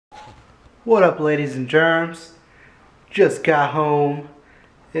What up, ladies and germs? Just got home.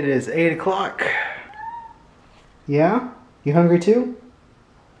 It is 8 o'clock. Yeah? You hungry too?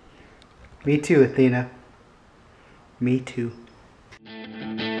 Me too, Athena. Me too.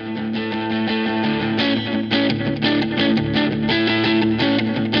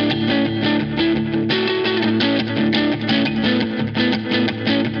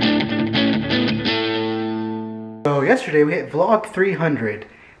 So yesterday we hit vlog 300.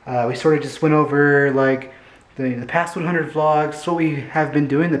 We sort of just went over like the past 100 vlogs, what we have been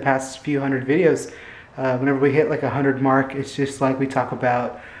doing the past few hundred videos. Whenever we hit like 100 mark, it's just like we talk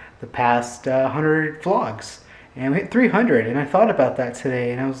about the past 100 vlogs. And we hit 300, and I thought about that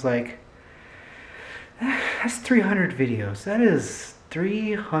today, and I was like, that's 300 videos. That is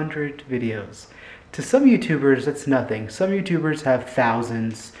 300 videos. To some YouTubers, that's nothing. Some YouTubers have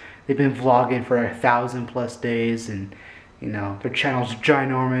thousands. They've been vlogging for 1,000+ days, and you know, their channel's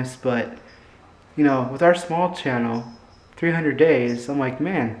ginormous. But you know, with our small channel, 300 days, I'm like,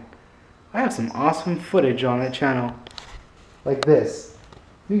 man, I have some awesome footage on that channel. Like this.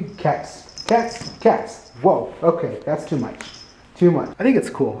 Cats, cats, cats. Whoa, okay, that's too much. Too much. I think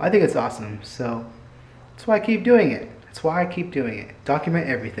it's cool. I think it's awesome. So that's why I keep doing it. That's why I keep doing it. Document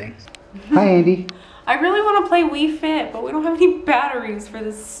everything. Hi, Andy. I really want to play Wii Fit, but we don't have any batteries for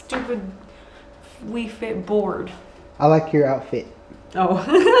this stupid Wii Fit board. I like your outfit.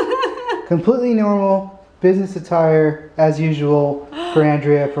 Oh. Completely normal, business attire, as usual, for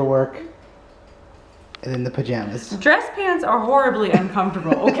Andrea for work. And then the pajamas. Dress pants are horribly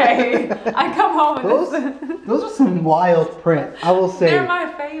uncomfortable, okay? I come home and those are some wild print, I will say. They're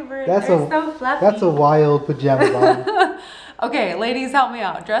my favorite. They're so fluffy. That's a wild pajama bottom. Okay, ladies, help me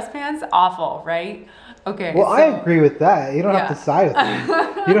out. Dress pants, awful, right? Okay. Well, so, I agree with that. You don't have to side with me.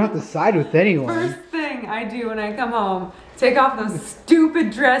 You don't have to side with anyone. First thing I do when I come home, take off those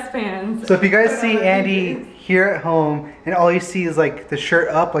stupid dress pants. So if you guys see Andy here at home and all you see is like the shirt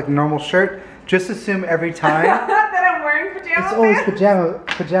up, like normal shirt, just assume every time that I'm wearing pajama it's always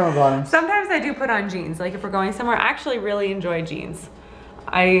pants. pajama bottoms. Sometimes I do put on jeans. Like if we're going somewhere, I actually really enjoy jeans.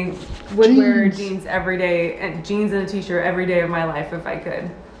 I would wear jeans every day, and jeans and a t-shirt every day of my life if I could.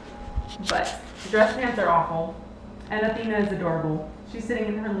 But dress pants are awful. And Athena is adorable. She's sitting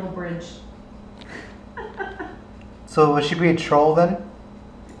in her little bridge. So will she be a troll then?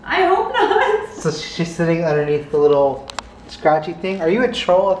 I hope not. So she's sitting underneath the little scratchy thing. Are you a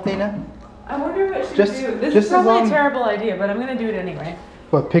troll, Athena? I wonder what she'd do. This is probably a terrible idea, but I'm gonna do it anyway.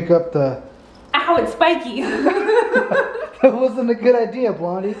 What, pick up the... Ow, it's spiky. That wasn't a good idea,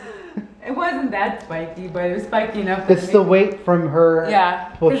 Blondie. It wasn't that spiky, but it was spiky enough. That it's the weight from her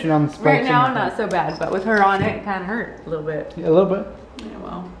pushing on the spikes. Right now, not so bad, but with her on it, it kind of hurt a little bit. Yeah, a little bit. Yeah,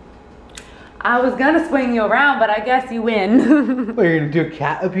 well. I was gonna swing you around, but I guess you win. What, you're gonna do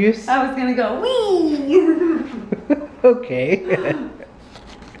cat abuse? I was gonna go, wee! Okay.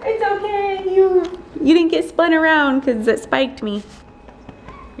 It's okay, you didn't get spun around because it spiked me.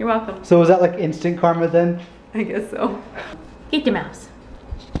 You're welcome. So was that like instant karma then? I guess so. Get the mouse.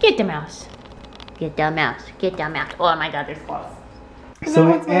 Get the mouse. Get the mouse. Get the mouse. Oh my god, there's close. So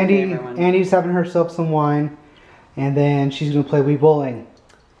Andy's having herself some wine, and then she's gonna play Wii bowling.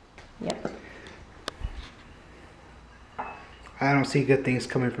 Yep. I don't see good things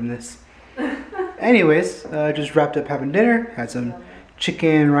coming from this. Anyways, just wrapped up having dinner, had some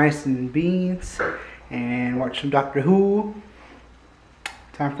chicken, rice, and beans, and watched some Doctor Who.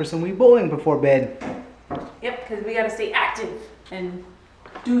 Time for some Wii bowling before bed. Yep, because we gotta stay active and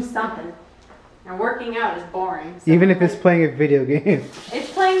do something. And working out is boring. So even if it's playing a video game.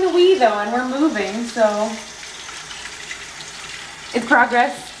 It's playing the Wii though, and we're moving, so it's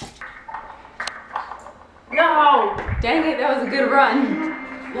progress. No! Dang it, that was a good run.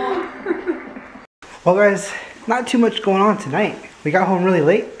 Well guys, not too much going on tonight. We got home really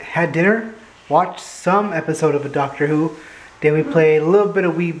late, had dinner, watched some episode of a Doctor Who, then we played a little bit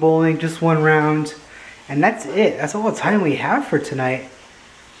of Wii bowling, just one round, and that's it. That's all the time we have for tonight.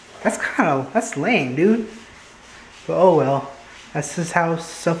 That's lame, dude. But oh well, that's just how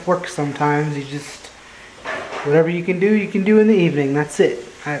stuff works sometimes. You just, whatever you can do in the evening, that's it.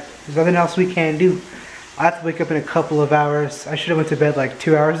 There's nothing else we can do. I have to wake up in a couple of hours. I should have went to bed like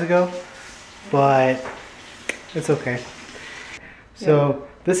 2 hours ago, but it's okay. So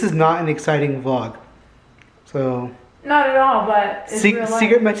this is not an exciting vlog. So not at all, but it's real life.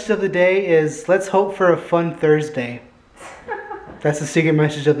 Secret message of the day is let's hope for a fun Thursday. That's the secret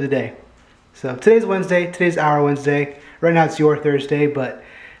message of the day. So today's Wednesday, today's our Wednesday. Right now it's your Thursday, but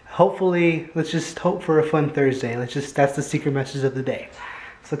hopefully let's just hope for a fun Thursday. That's the secret message of the day.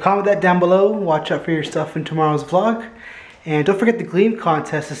 So comment that down below, watch out for your stuff in tomorrow's vlog, And don't forget the GLEAM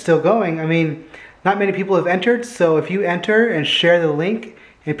contest is still going. I mean, not many people have entered, so if you enter and share the link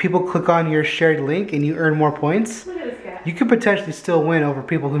and people click on your shared link and you earn more points, Look at this guy. you could potentially still win over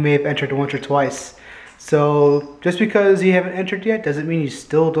people who may have entered once or twice. So just because you haven't entered yet doesn't mean you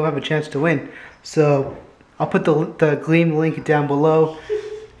still don't have a chance to win. So I'll put the GLEAM link down below.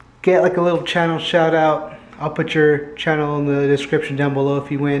 Get like a little channel shout out. I'll put your channel in the description down below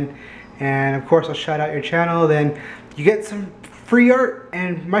if you win. And of course I'll shout out your channel. Then you get some free art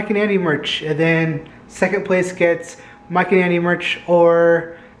and Mike and Andie merch. And then second place gets Mike and Andie merch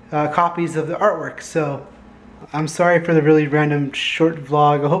or copies of the artwork. So I'm sorry for the really random short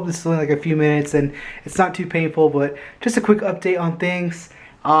vlog. I hope this is only like a few minutes and it's not too painful, but just a quick update on things.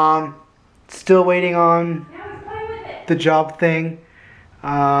 Still waiting on the job thing.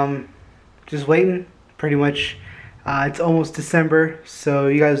 Just waiting, pretty much. It's almost December, so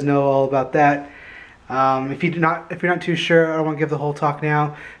you guys know all about that. If you're not too sure, I don't want to give the whole talk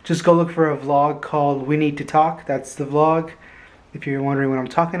now. Just go look for a vlog called We Need to Talk. That's the vlog, if you're wondering what I'm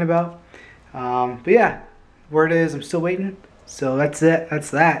talking about. But yeah, word is I'm still waiting. So that's it.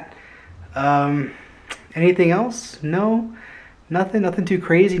 That's that. Anything else? No, nothing too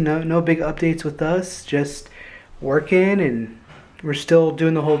crazy. No big updates with us. Just working, and we're still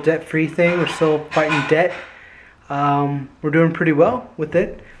doing the whole debt-free thing. We're still fighting debt. We're doing pretty well with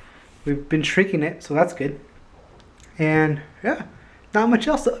it. We've been shrinking it, so that's good. And yeah, not much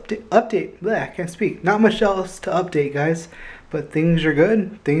else to update. Bleh, I can't speak. Not much else to update, guys. But things are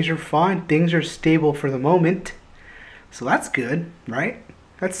good. Things are fine. Things are stable for the moment. So that's good, right?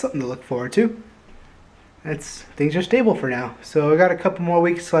 That's something to look forward to. Things are stable for now. So I got a couple more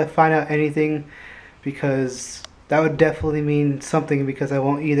weeks till I find out anything, because that would definitely mean something, because I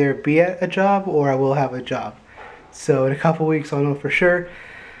won't either be at a job or I will have a job. So in a couple weeks I'll know for sure.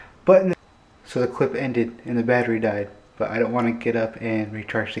 But so the clip ended and the battery died, but I don't want to get up and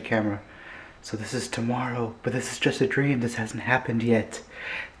recharge the camera. So this is tomorrow, but this is just a dream. This hasn't happened yet.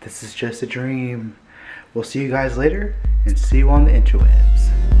 This is just a dream. We'll see you guys later, and see you on the interweb.